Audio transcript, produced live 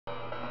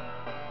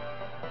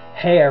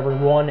Hey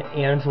everyone,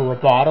 Andrew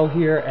Roboto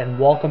here, and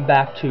welcome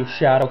back to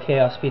Shadow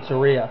Chaos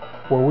Pizzeria,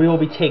 where we will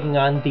be taking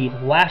on the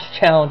last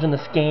challenge in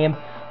this game,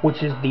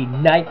 which is the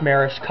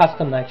Nightmarish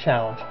Custom Night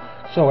Challenge.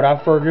 So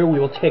without further ado, we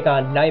will take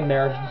on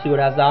Nightmarish and see what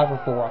it has to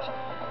offer for us.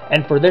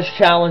 And for this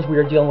challenge, we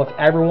are dealing with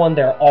everyone.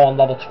 They're all on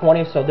level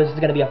 20, so this is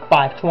going to be a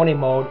 520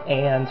 mode,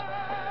 and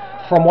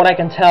from what I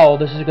can tell,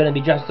 this is going to be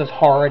just as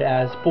hard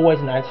as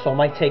Boys Night, so it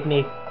might take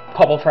me a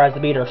couple tries to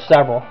beat, or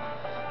several.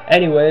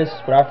 Anyways,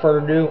 without further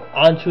ado,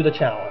 on to the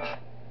challenge.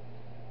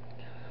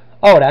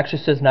 Oh, it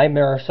actually says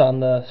Nightmarish on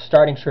the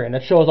starting screen.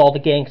 It shows all the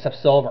gang except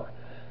Silver.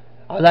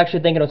 I was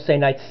actually thinking it would say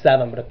Night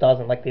 7, but it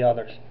doesn't, like the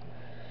others.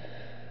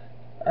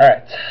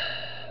 Alright.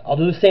 I'll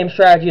do the same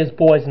strategy as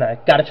Boys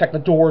Night. Gotta check the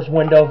doors,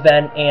 window,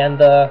 vent, and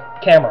the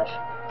cameras.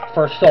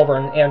 First Silver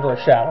and Android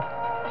Shadow.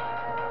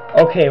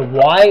 Okay,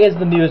 why is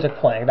the music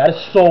playing? That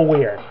is so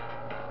weird.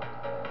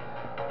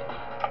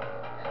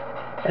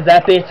 Does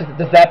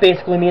that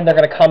basically mean they're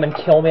going to come and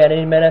kill me at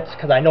any minute?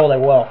 Because I know they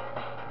will.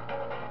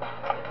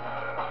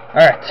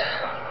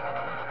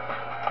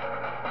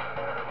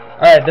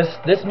 Alright,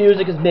 this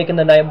music is making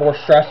the night more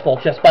stressful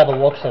just by the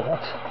looks of it.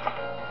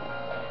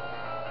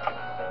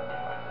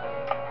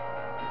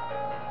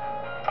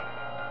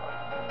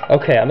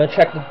 Okay, I'm going to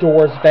check the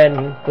doors, vent,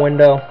 and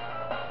window.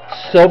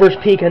 Silver's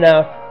peeking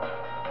out.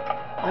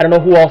 I don't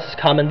know who else is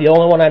coming. The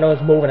only one I know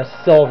is moving is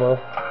Silver.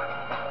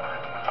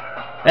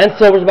 And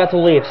Silver's about to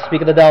leave. Speak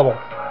of the devil.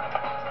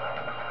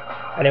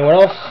 Anyone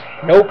else?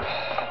 Nope.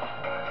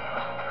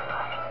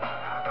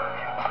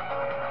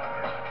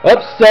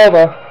 Oops,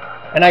 Silver.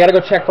 And I gotta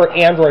go check for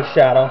Android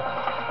Shadow.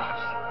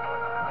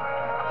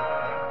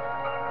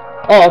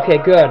 Oh, okay,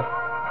 good.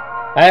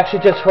 I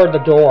actually just heard the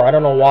door. I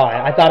don't know why.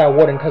 I thought I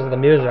wouldn't because of the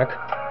music.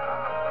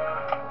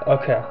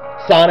 Okay.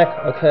 Sonic,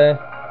 okay.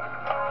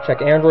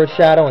 Check Android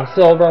Shadow and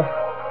Silver.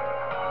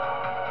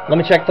 Let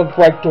me check the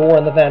right door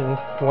and the vent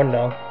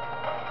window.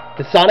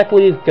 Did Sonic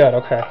leave? Good,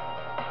 okay.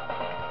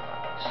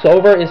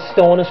 Silver is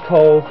still in his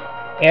cove.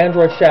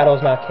 Android Shadow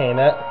has not came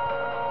yet.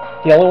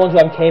 The only ones who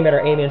haven't came yet are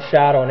Amy and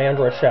Shadow and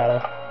Android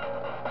Shadow.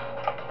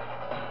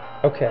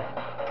 Okay.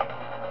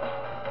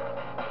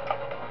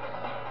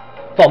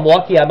 If I'm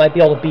lucky, I might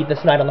be able to beat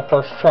this night on the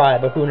first try,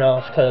 but who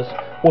knows, because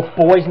with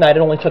Boys Night, it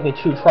only took me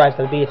 2 tries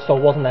to beat, so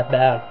it wasn't that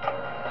bad.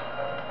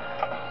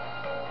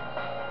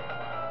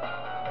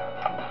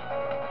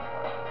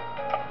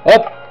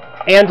 Oh!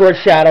 Android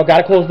Shadow,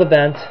 gotta close the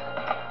vent.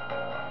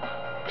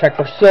 Check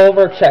for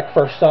Silver, check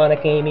for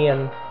Sonic, Amy,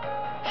 and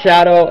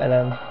Shadow, and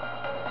then...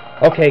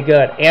 Okay,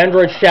 good.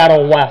 Android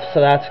Shadow left,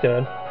 so that's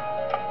good.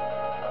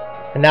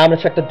 And now I'm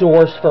gonna check the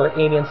doors for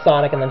Amy and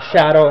Sonic, and then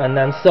Shadow, and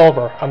then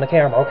Silver on the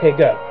camera. Okay,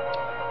 good.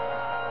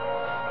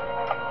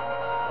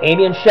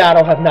 Amy and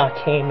Shadow have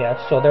not came yet,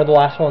 so they're the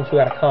last ones who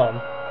had to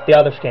come. The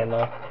others came,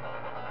 though.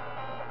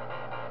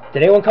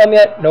 Did anyone come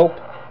yet? Nope.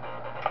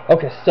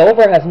 Okay,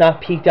 Silver has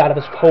not peeked out of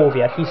his cove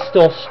yet. He's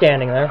still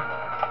standing there.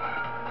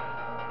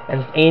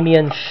 And Amy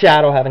and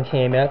Shadow haven't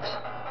came yet.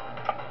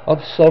 Oh,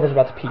 Silver's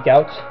about to peek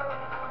out.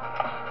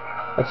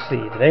 Let's see.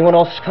 Did anyone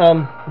else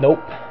come? Nope.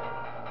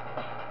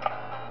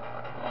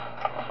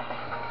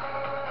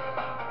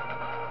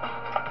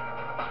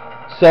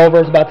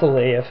 Silver's about to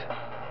leave.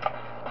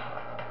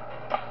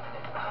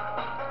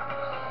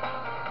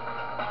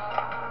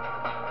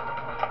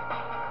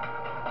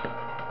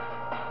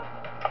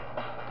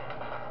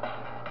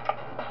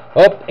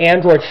 Oh,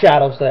 Android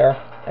Shadow's there.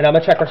 And I'm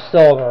going to check for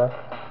Silver.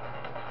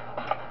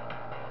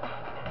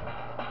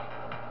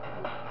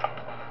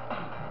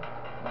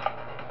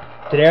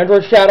 Did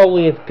Android Shadow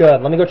leave?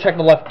 Good. Let me go check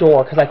the left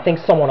door, because I think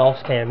someone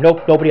else came.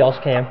 Nope, nobody else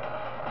came.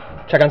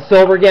 Check on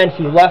Silver again.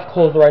 He left.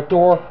 Close the right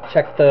door.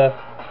 Check the...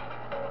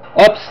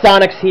 Oh,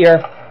 Sonic's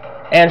here.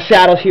 And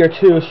Shadow's here,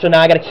 too, so now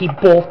I got to keep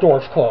both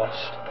doors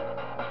closed.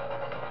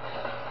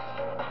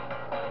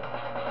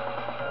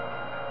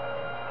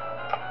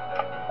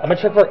 I'm going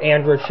to check for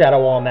Android Shadow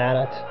while I'm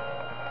at it.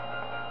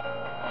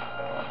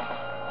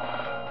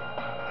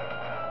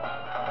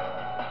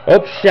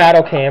 Oops,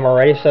 Shadow came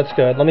already, so that's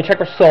good. Let me check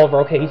for Silver.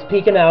 Okay, he's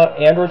peeking out.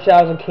 Android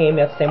Shadow hasn't came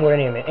yet. Same with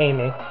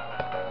Amy.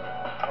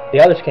 The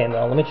others came,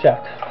 though. Let me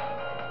check.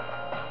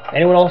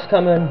 Anyone else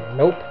coming?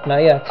 Nope,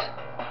 not yet.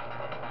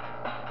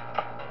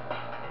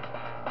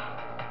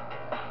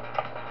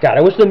 God,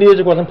 I wish the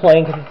music wasn't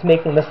playing because it's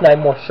making this night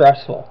more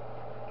stressful.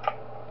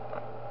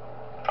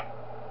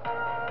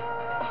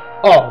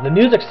 Oh, the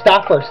music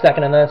stopped for a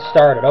second and then it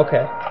started.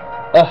 Okay.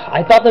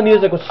 I thought the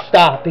music would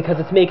stop because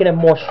it's making it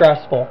more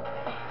stressful.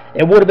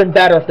 It would have been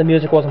better if the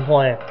music wasn't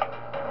playing.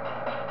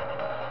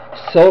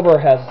 Silver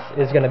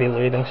is going to be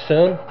leaving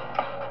soon.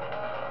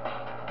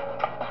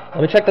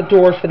 Let me check the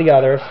doors for the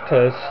others,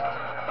 because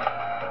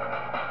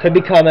could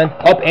be coming.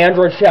 Up,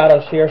 Android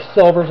Shadow's here.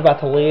 Silver's about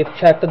to leave.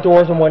 Check the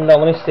doors and window.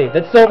 Let me see.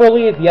 Did Silver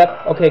leave?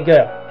 Yep. Okay,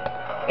 good.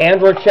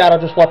 Android Shadow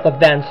just left the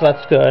vent, so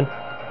that's good.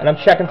 And I'm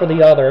checking for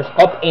the others.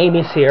 Up,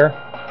 Amy's here.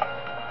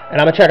 And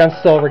I'm going to check on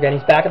Silver again.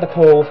 He's back at the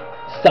cove.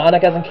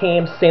 Sonic hasn't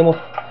came. Same with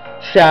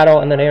Shadow,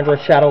 and then Android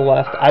Shadow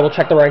left. I will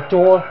check the right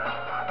door.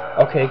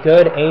 Okay,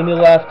 good. Amy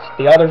left.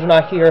 The others are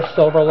not here.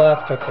 Silver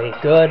left. Okay,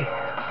 good.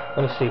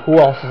 Let me see. Who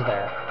else is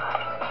there?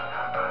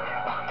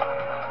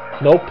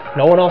 Nope.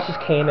 No one else has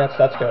came yet, so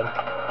that's good.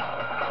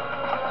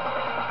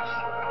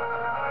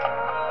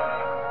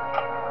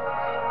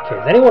 Okay,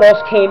 has anyone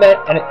else came yet?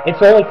 And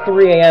it's only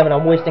 3 a.m. and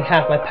I'm wasting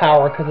half my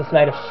power because this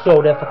night is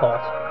so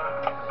difficult.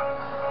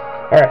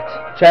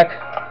 Alright, check.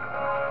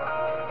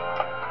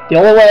 The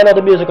only way I know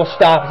the music will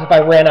stop is if I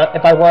run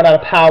out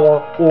of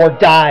power, or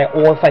die,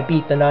 or if I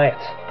beat the night.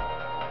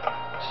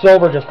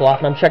 Silver just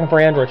left, and I'm checking for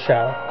Android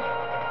Shadow.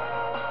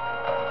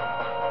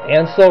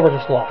 And Silver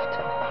just left.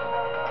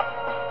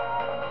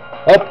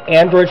 Oh,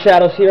 Android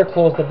Shadow's here.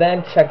 Close the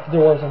vent, check the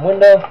doors and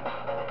window.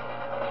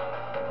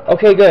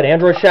 Okay, good.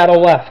 Android Shadow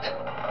left.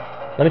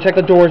 Let me check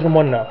the doors and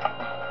window.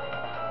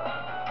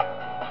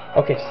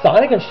 Okay,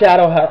 Sonic and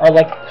Shadow are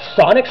like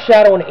Sonic,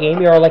 Shadow, and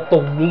Amy are like the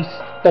least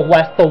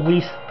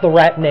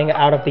threatening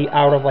out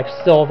of like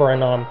Silver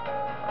and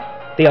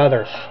the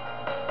others.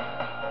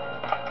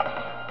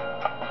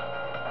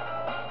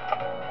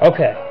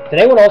 Okay, did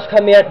anyone else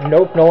come yet?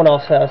 Nope, no one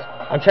else has.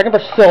 I'm checking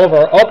for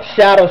Silver. Oh,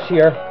 Shadow's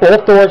here.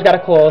 Both doors gotta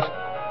close.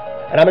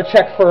 And I'm gonna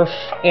check for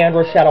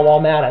Android Shadow while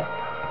I'm at it.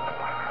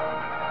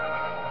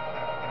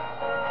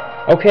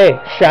 Okay,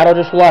 Shadow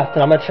just left,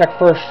 and I'm gonna check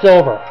for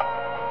Silver.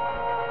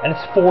 And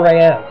it's 4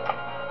 a.m.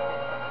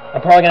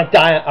 I'm probably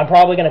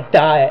gonna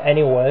die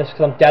anyways,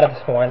 because I'm dead at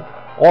this point.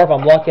 Or if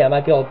I'm lucky, I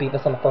might be able to beat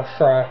this on the first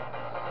try.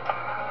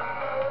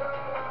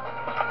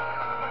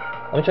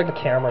 Let me check the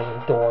cameras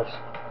and doors.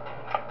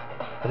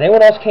 Has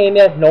anyone else came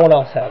yet? No one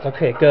else has.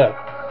 Okay, good.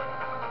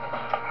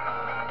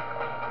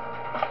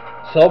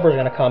 Silver's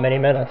gonna come any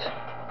minute.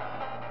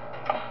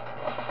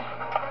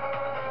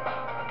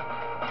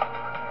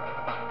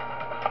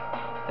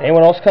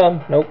 Anyone else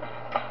come? Nope.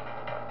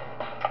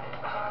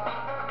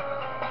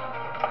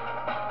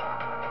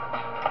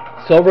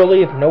 Silver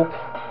leave? Nope.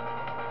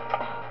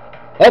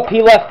 Oh,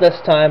 he left this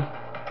time.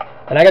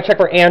 And I gotta check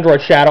for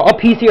Android Shadow. Oh,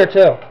 he's here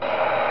too.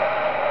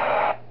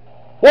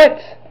 What?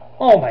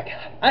 Oh my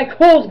god. I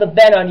closed the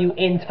vent on you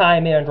in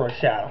time, Android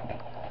Shadow.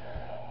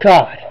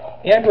 God.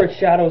 Android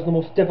Shadow is the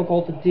most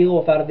difficult to deal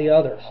with out of the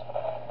others.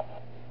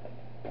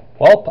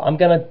 Well, I'm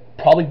gonna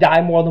probably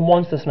die more than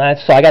once this night,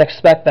 so I gotta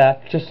expect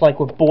that, just like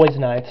with Boys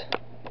Night.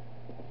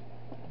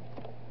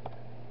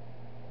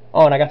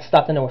 Oh, and I got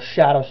stuffed into a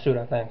shadow suit,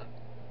 I think.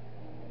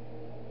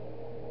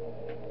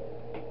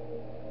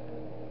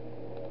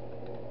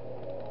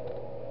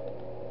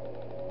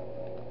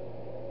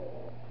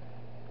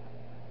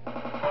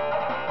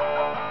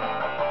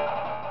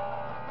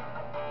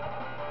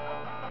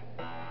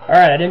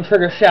 Alright, I didn't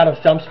trigger Shadow's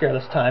jump scare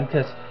this time,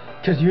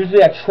 because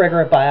usually I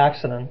trigger it by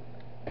accident.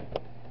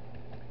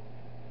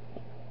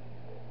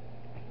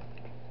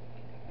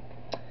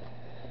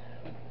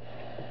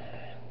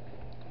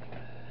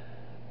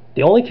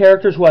 The only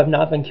characters who have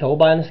not been killed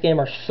by in this game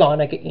are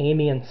Sonic,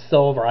 Amy, and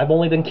Silver. I've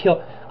only been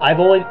killed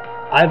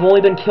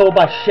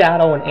by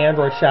Shadow and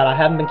Android Shadow. I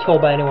haven't been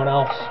killed by anyone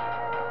else.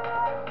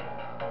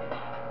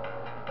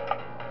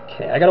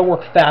 Okay, I gotta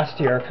work fast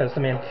here, because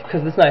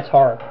this night's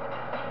hard.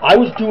 I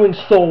was doing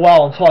so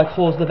well until I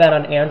closed the vent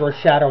on Android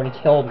Shadow and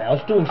he killed me. I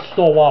was doing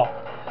so well.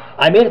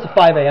 I made it to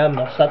 5 a.m.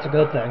 though, so that's a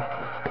good thing.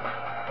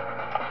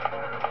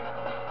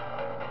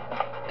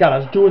 God, I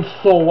was doing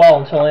so well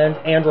until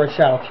Android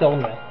Shadow killed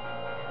me.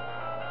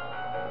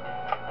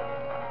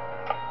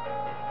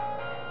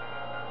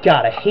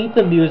 God, I hate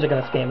the music in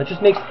this game. It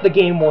just makes the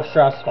game more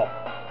stressful.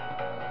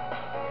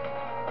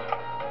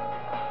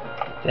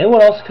 Did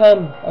anyone else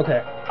come?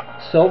 Okay,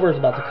 Silver's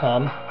about to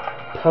come.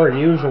 Per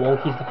usual,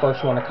 he's the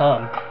first one to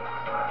come.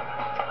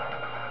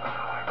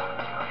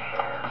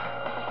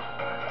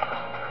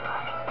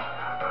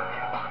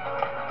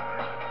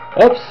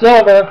 Oops,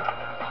 Silver!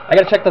 I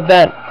gotta check the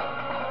vent.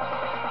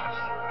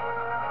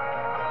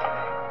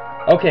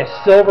 Okay,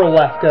 Silver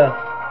left, good.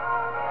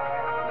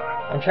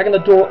 I'm checking the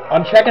door.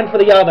 I'm checking for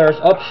the others.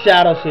 Oh,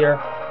 Shadow's here.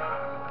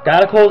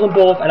 Gotta close them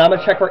both, and I'm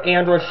gonna check for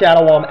Android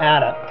Shadow while I'm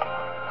at it.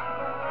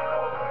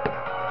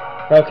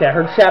 Okay, I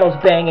heard Shadow's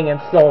banging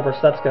and Silver, so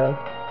that's good.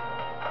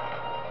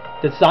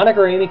 Did Sonic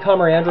or Amy come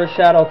or Android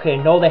Shadow? Okay,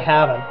 no they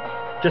haven't.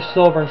 Just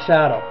Silver and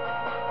Shadow.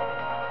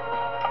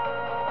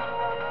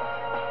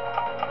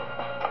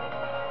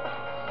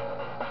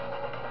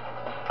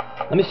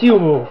 Let me see who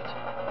moved.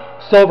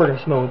 Silver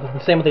just moved,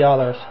 and same with the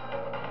others.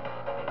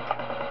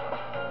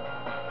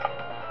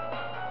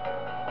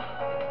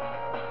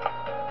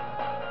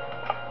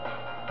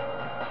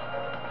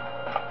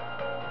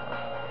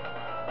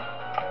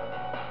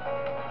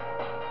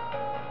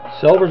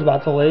 Silver's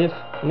about to leave.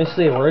 Let me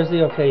see, where is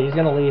he? Okay, he's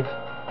gonna leave.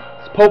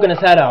 He's poking his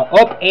head out.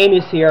 Oh,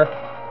 Amy's here.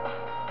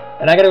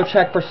 And I gotta go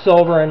check for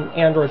Silver and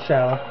Android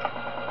Shadow.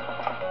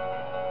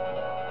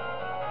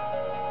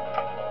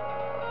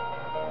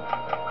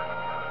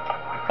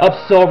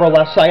 Up, Silver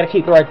left, so I gotta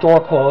keep the right door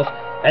closed.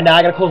 And now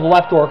I gotta close the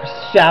left door because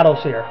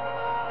Shadow's here.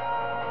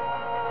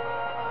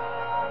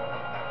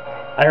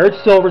 I heard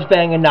Silver's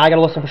banging, now I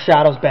gotta listen for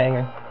Shadow's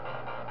banging.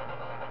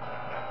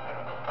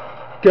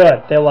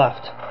 Good, they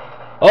left.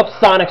 Oh,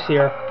 Sonic's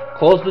here.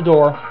 Close the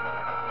door.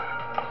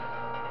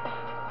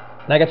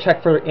 And I gotta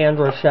check for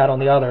Android Shadow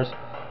and the others.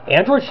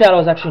 Android Shadow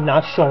is actually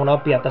not showing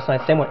up yet this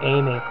night. Same with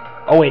Amy.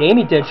 Oh wait,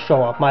 Amy did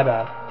show up. My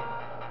bad.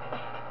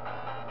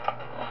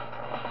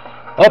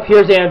 Oh,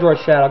 here's Android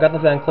Shadow. Got the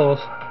vent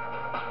closed.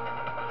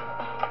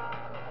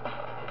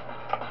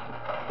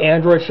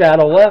 Android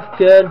Shadow left.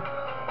 Good.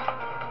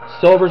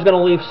 Silver's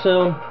gonna leave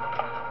soon.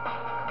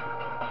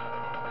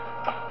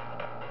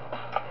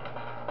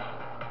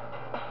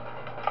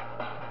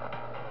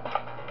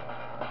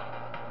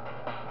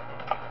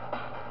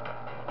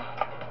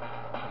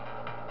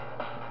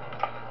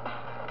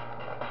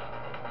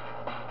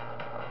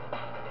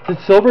 Did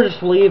Silver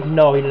just leave?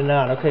 No, he did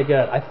not. Okay,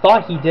 good. I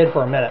thought he did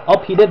for a minute. Oh,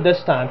 he did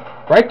this time.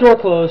 Right door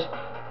closed.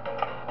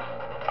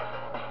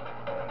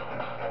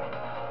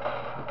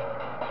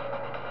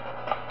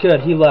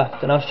 Good, he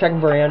left. And I was checking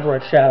for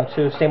Android Shadow,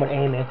 too. Same with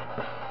Amy.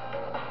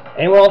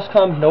 Anyone else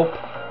come? Nope.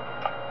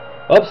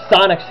 Oh,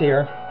 Sonic's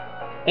here.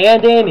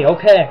 And Amy,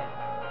 okay.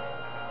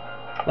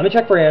 Let me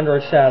check for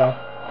Android Shadow.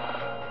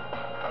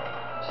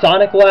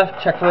 Sonic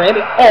left. Check for Amy.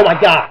 Oh, my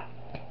God.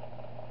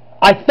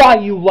 I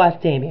thought you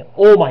left, Amy.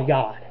 Oh, my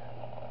God.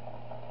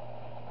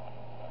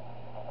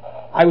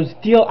 I was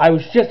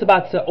just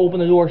about to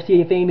open the door,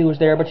 see if Amy was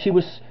there, but she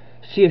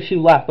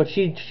left, but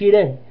she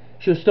didn't.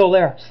 She was still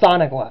there.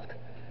 Sonic left.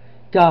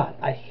 God,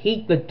 I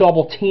hate the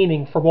double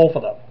teaming for both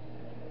of them.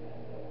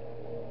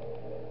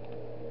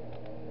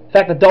 In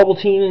fact, the double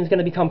teaming is going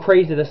to become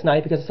crazy this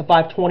night because it's a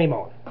 520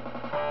 mode.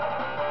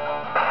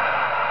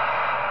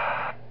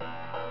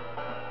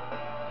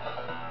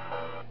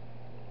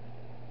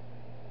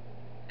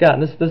 God,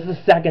 this is the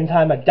second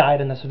time I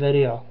died in this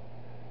video.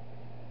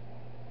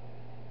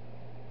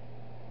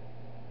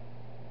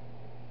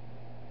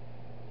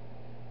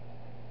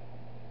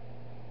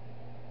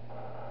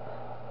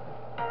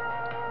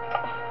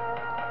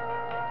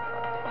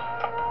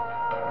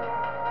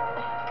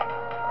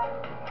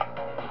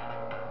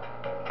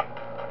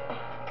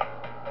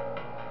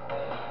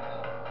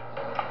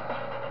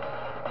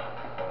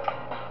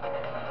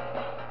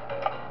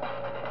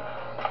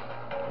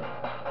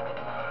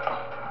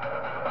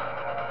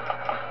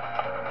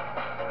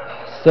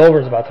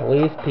 Silver's about to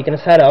leave, peeking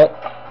his head out.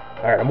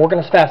 Alright, I'm working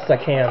as fast as I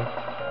can.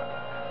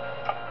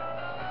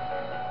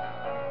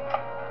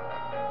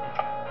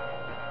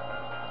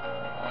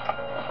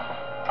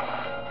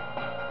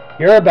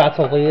 You're about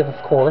to leave,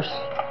 of course.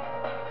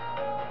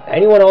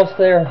 Anyone else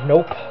there?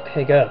 Nope.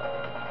 Okay, good.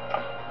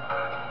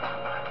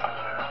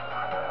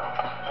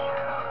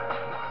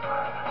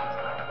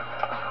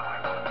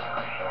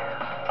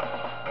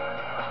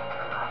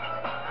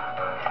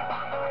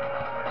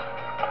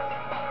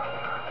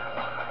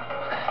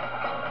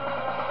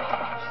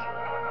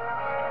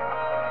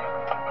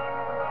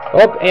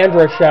 Oh,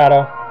 Android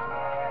Shadow.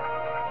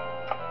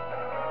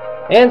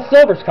 And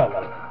Silver's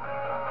coming.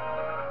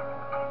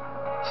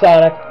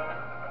 Sonic.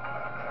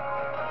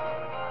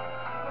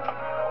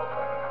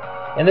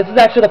 And this is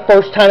actually the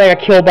first time I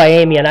got killed by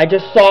Amy, and I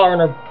just saw her on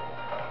her,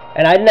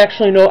 and I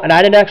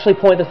didn't actually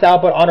point this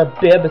out, but on her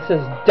bib it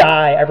says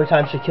die every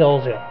time she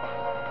kills you.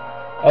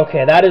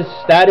 Okay, that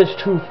is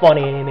too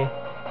funny, Amy.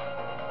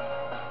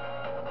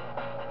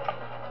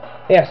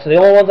 Yeah, so the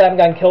only ones I haven't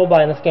gotten killed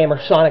by in this game are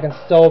Sonic and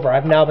Silver.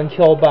 I've now been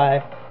killed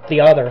by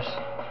the others.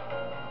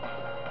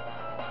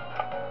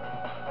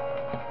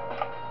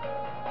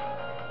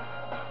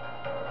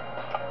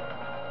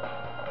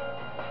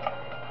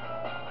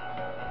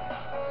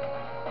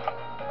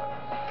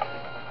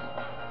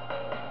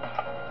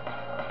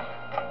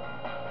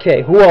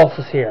 Okay, who else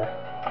is here?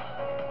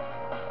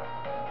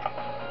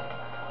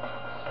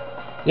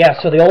 Yeah,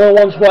 so the only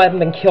ones who I haven't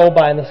been killed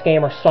by in this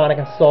game are Sonic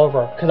and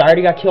Silver, because I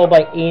already got killed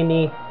by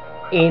Amy,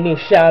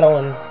 Shadow,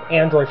 and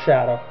Android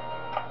Shadow.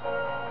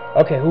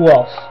 Okay, who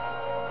else?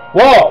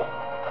 Whoa!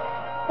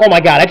 Oh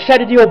my God, I just had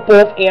to deal with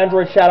both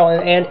Android Shadow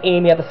and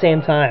Amy at the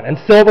same time, and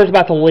Silver's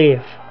about to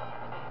leave.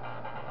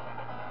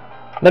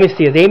 Let me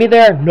see, is Amy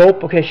there?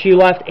 Nope, okay, she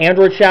left.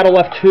 Android Shadow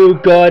left too,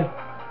 good.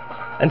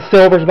 And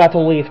Silver's about to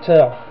leave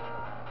too.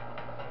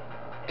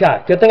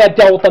 God, good thing I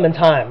dealt with them in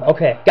time.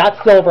 Okay,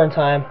 got Silver in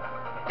time.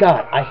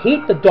 God, I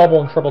hate the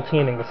double and triple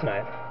teaming this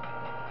night.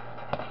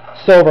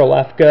 Silver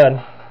left, good.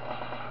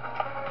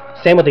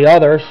 Same with the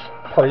others,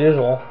 per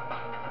usual.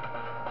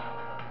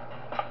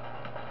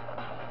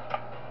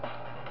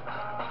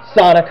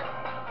 Sonic.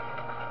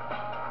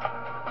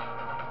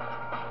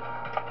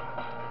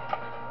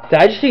 Did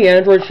I just see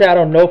Android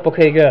Shadow? Nope,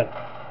 okay, good.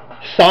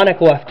 Sonic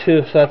left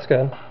too, so that's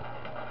good.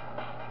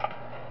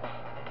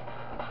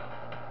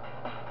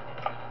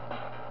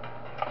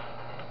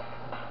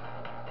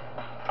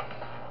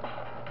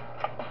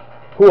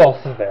 Who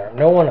else is there?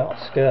 No one else.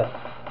 Good.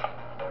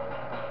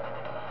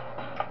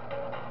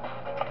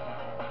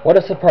 What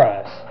a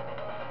surprise.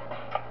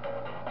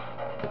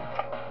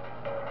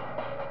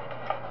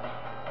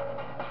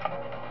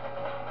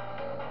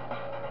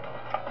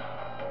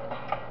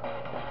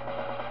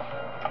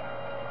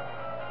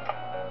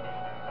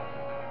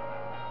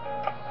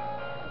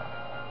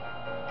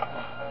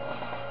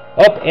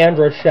 Up,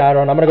 Android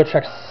Shadow, and I'm gonna go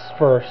check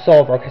for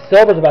Silver. Okay,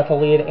 Silver's about to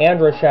lead.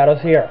 Android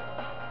Shadow's here.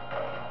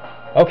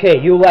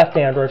 Okay, you left,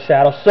 Android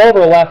Shadow.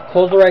 Silver left.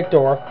 Close the right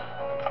door.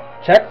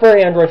 Check for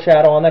Android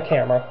Shadow on the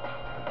camera.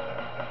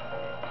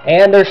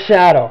 And there's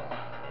Shadow.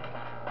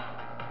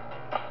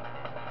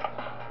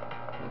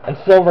 And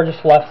Silver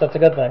just left, so that's a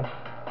good thing.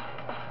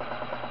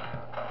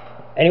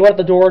 Anyone at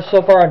the door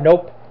so far?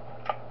 Nope.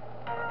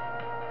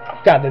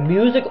 God, the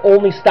music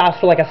only stops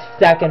for like a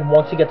second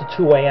once you get to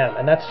 2 a.m.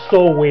 And that's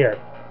so weird.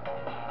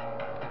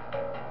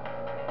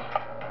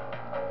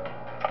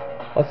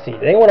 Let's see,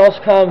 did anyone else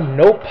come?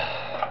 Nope.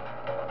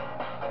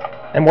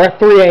 And we're at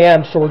 3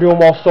 a.m., so we're doing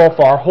well so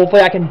far.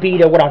 Hopefully I can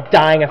beat it without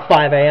dying at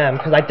 5 a.m.,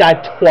 because I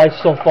died twice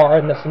so far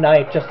in this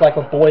night, just like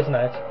with Boys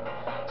Night.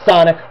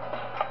 Sonic.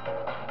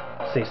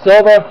 Let's see,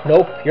 Silver.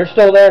 Nope, you're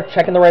still there.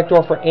 Checking the right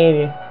door for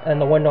Amy and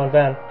the window and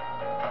vent.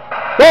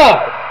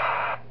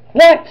 Whoa!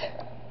 What?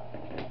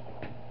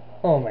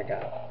 Oh my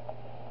god.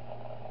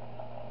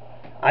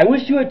 I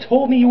wish you had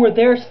told me you were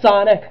there,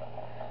 Sonic.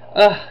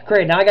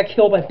 Great, now I got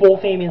killed by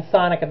both Amy and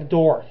Sonic at the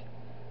doors.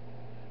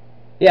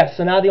 Yeah,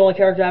 so now the only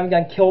character I haven't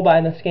gotten killed by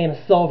in this game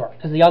is Silver,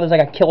 because the others I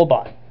got killed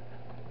by.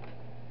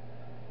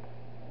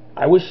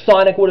 I wish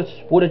Sonic would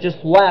have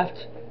just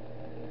left.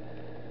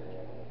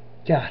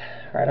 God.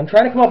 Alright, I'm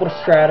trying to come up with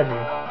a strategy.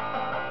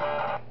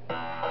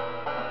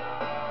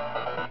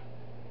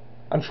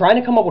 I'm trying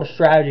to come up with a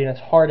strategy, and it's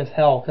hard as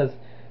hell, because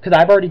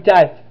I've already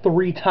died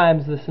 3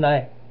 times this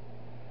night.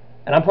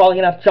 And I'm probably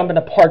going to have to jump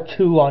into part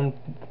 2 on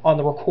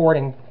the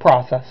recording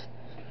process.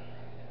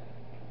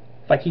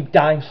 If I keep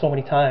dying so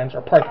many times,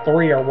 or part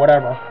 3 or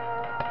whatever.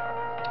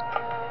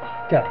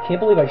 God, I can't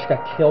believe I just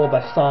got killed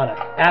by Sonic.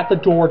 At the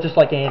door, just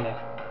like Amy.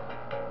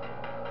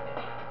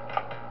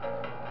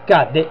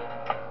 God,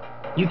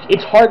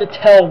 it's hard to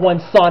tell when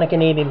Sonic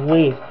and Amy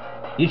leave.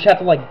 You just have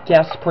to, like,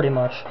 guess pretty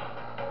much.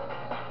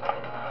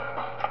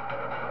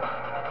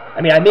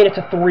 I mean, I made it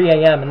to 3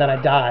 a.m. and then I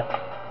died.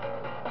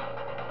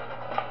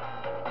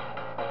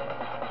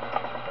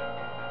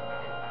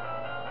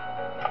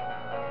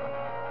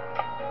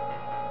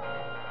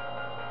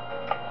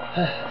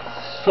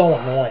 So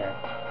annoying.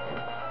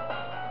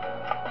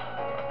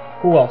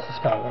 Who else is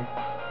coming?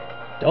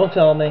 Don't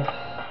tell me.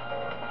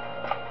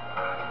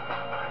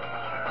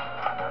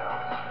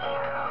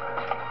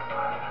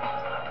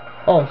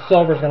 Oh, and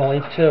Silver's gonna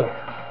leave too.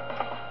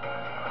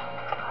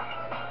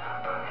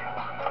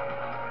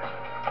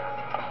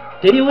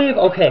 Did he leave?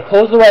 Okay,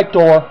 close the right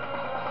door.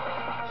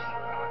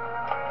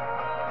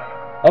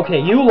 Okay,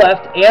 you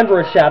left.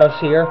 Android Shadow's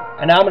here.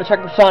 And now I'm gonna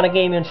check for Sonic,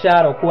 Amy, and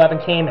Shadow, who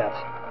haven't came yet.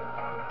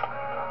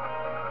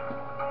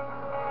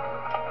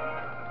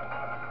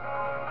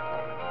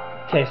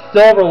 Okay,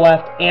 Silver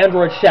left,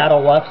 Android Shadow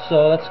left,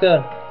 so that's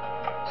good.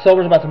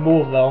 Silver's about to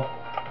move, though.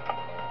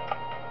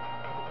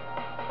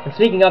 And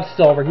speaking of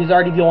Silver, he's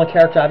already the only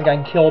character I've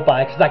gotten killed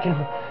by,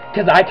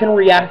 because I can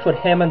react with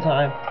him in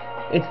time.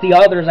 It's the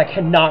others I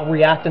cannot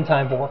react in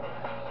time for.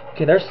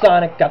 Okay, there's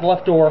Sonic, got the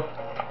left door.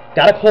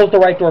 Gotta close the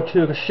right door,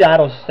 too, because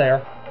Shadow's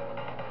there.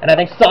 And I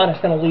think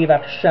Sonic's gonna leave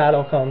after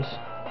Shadow comes.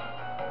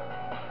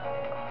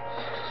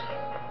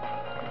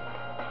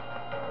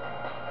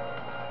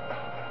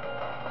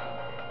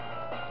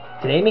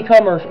 Did Amy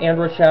come or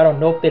Android Shadow?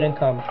 Nope, they didn't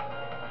come.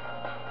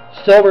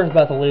 Silver's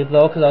about to leave,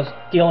 though, because I was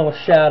dealing with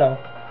Shadow.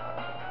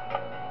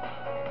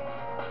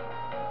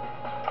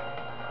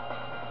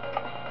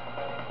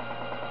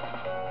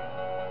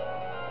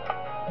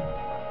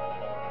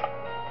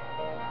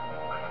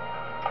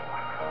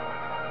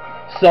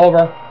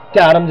 Silver,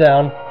 got him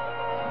down.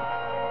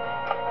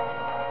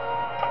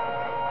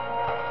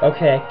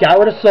 Okay, got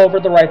rid of Silver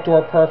at the right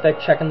door,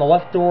 perfect. Checking the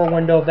left door,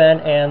 window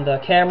vent, and the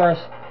cameras.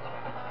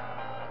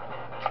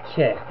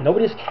 Okay,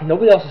 nobody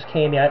else has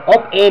came yet.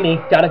 Oh, Amy,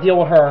 gotta deal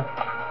with her.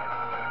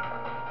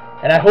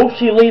 And I hope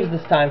she leaves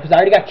this time, because I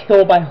already got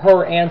killed by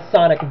her and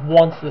Sonic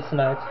once this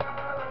night.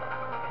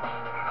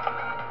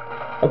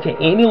 Okay,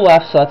 Amy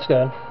left, so that's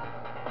good.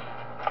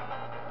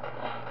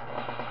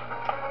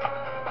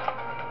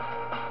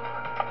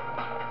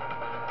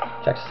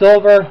 Check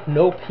Silver.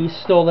 Nope, he's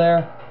still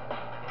there.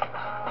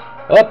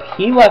 Oh,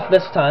 he left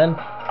this time.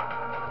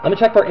 Let me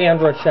check for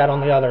Android Shadow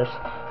and the others.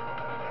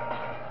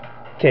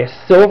 Okay,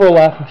 Silver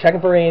left. I'm checking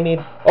for Amy.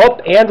 Oh,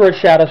 Android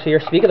Shadow's here.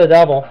 Speak of the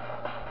devil.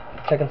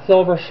 Checking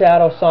Silver,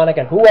 Shadow, Sonic,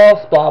 and who else?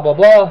 Blah, blah,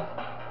 blah.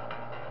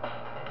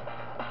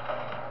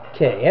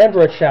 Okay,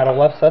 Android Shadow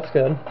left, so that's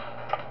good.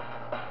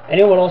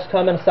 Anyone else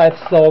coming besides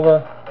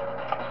Silver?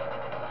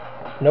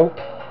 Nope.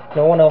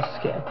 No one else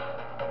came.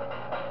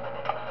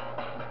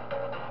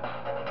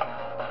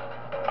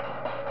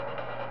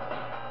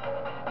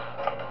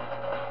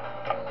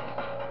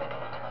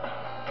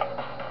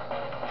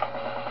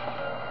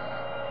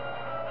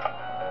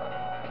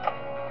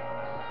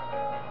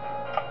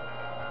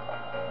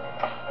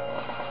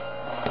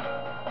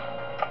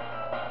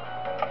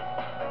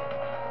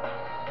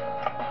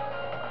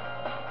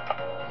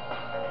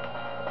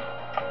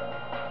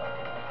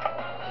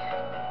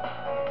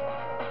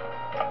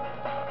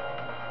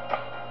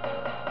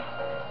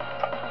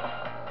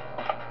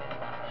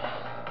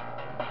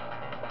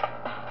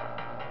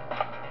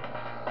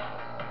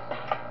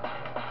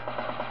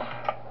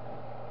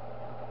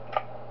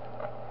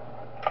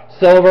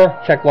 Silver,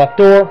 check left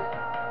door.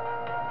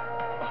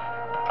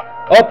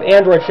 Oh,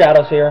 Android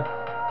Shadow's here.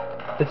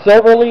 Did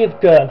Silver leave?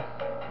 Good.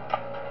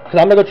 Because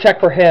I'm going to go check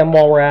for him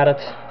while we're at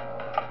it.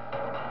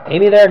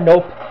 Amy there?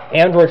 Nope.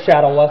 Android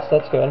Shadow left, so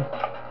that's good.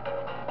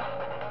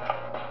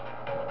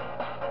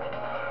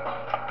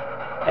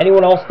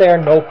 Anyone else there?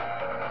 Nope.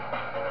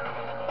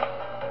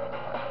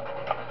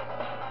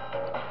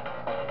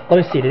 Let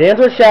me see. Did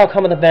Android Shadow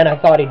come in the vent? I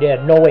thought he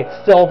did. No, wait.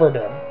 Silver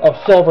did. Oh,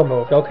 Silver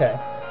moved. Okay.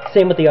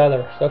 Same with the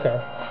others. Okay.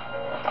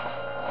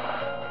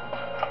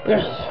 3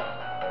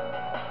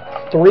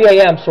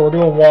 a.m., so we're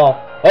doing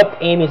well. Oh,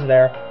 Amy's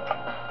there.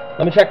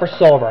 Let me check for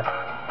Silver.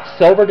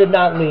 Silver did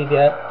not leave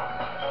yet.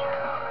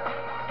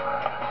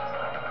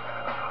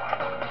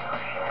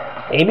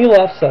 Amy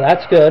left, so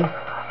that's good.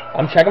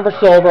 I'm checking for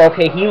Silver.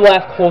 Okay, he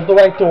left, closed the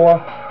right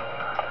door.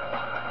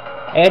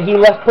 And he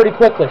left pretty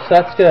quickly, so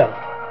that's good.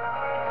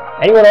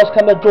 Anyone else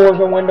come to doors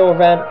or window or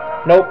vent?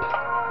 Nope.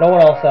 No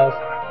one else has.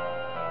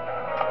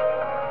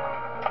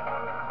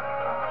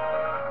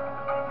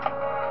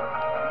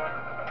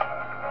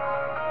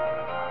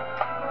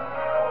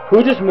 Who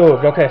just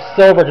moved? Okay,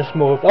 Silver just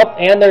moved. Oh,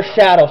 and there's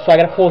Shadow, so I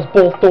gotta close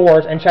both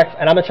doors and check.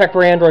 And I'm gonna check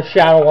for Android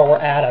Shadow while we're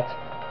at it.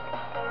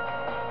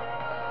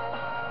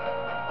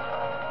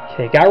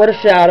 Okay, got rid of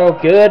Shadow.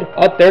 Good.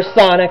 Up there's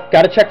Sonic.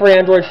 Gotta check for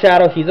Android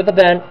Shadow. He's at the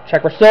vent.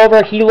 Check for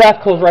Silver. He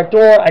left. Close right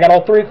door. I got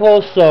all 3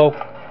 closed, so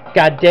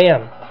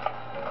goddamn.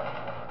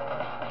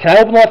 Can I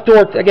open the left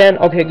door again?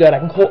 Okay, good. I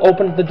can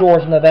open the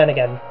doors in the vent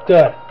again.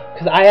 Good.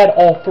 Because I had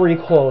all 3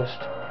 closed.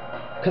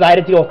 Because I had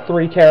to deal with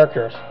 3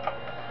 characters.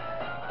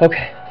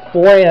 Okay.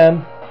 4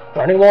 a.m.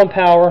 Running low on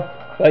power.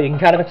 Well, you can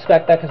kind of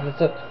expect that because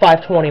it's a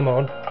 520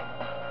 mode.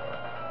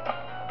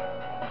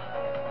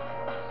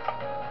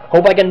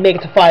 Hope I can make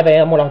it to 5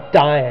 a.m. without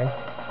dying.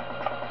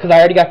 Because I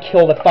already got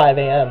killed at 5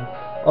 a.m.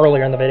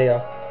 earlier in the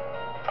video.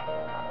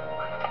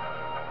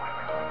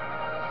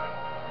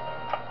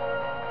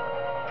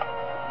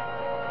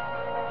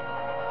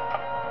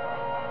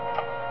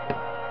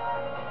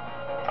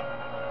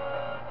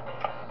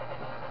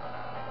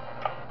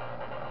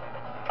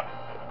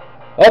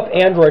 Oh,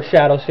 Android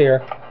Shadow's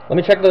here. Let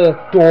me check the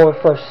door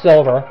for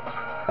Silver.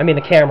 I mean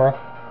the camera.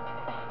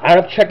 I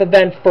don't have to check the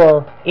vent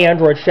for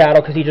Android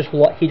Shadow because he just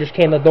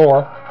came to the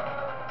door.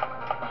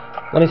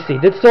 Let me see.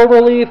 Did Silver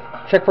leave?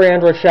 Check for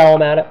Android Shadow.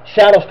 I'm at it.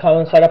 Shadow's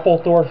coming, so I got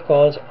both doors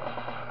closed.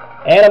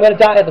 And I'm gonna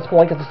die at this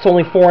point because it's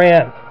only 4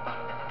 a.m.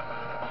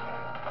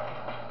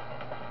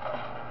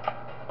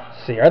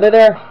 See, are they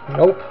there?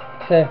 Nope.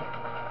 Okay.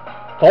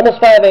 It's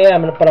almost 5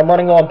 a.m., but I'm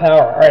running low on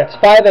power. Alright, it's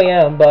 5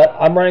 a.m., but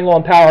I'm running low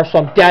on power, so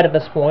I'm dead at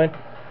this point.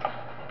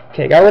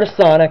 Okay, got rid of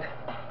Sonic.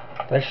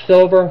 There's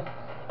Silver.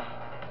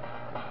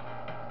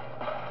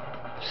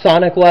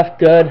 Sonic left,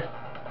 good.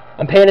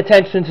 I'm paying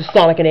attention to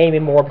Sonic and Amy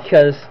more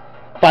because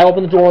if I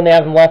open the door and they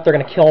haven't left, they're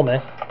going to kill me.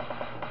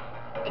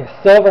 Okay,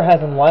 Silver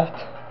hasn't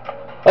left.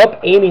 Oh,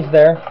 Amy's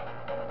there.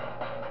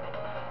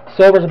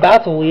 Silver's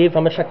about to leave.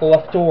 I'm going to check the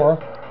left door.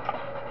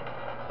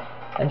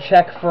 And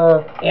check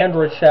for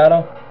Android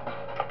Shadow.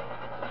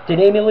 Did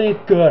Amy leave?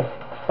 Good.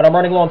 But I'm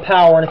running low on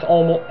power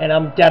and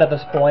I'm dead at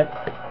this point.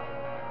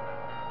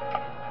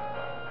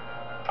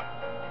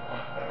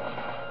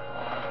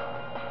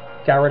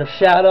 Got rid of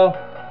Shadow.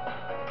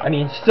 I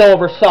mean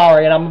Silver,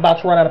 sorry, and I'm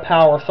about to run out of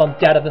power, so I'm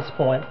dead at this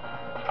point.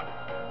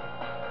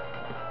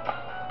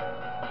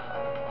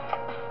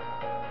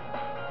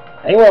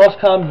 Anyone else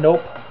come?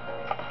 Nope.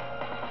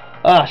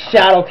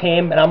 Shadow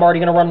came, and I'm already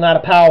gonna run out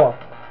of power.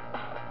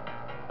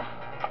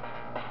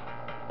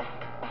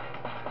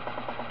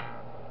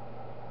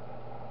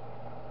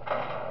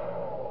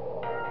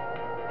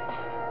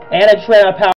 And I just ran out of power.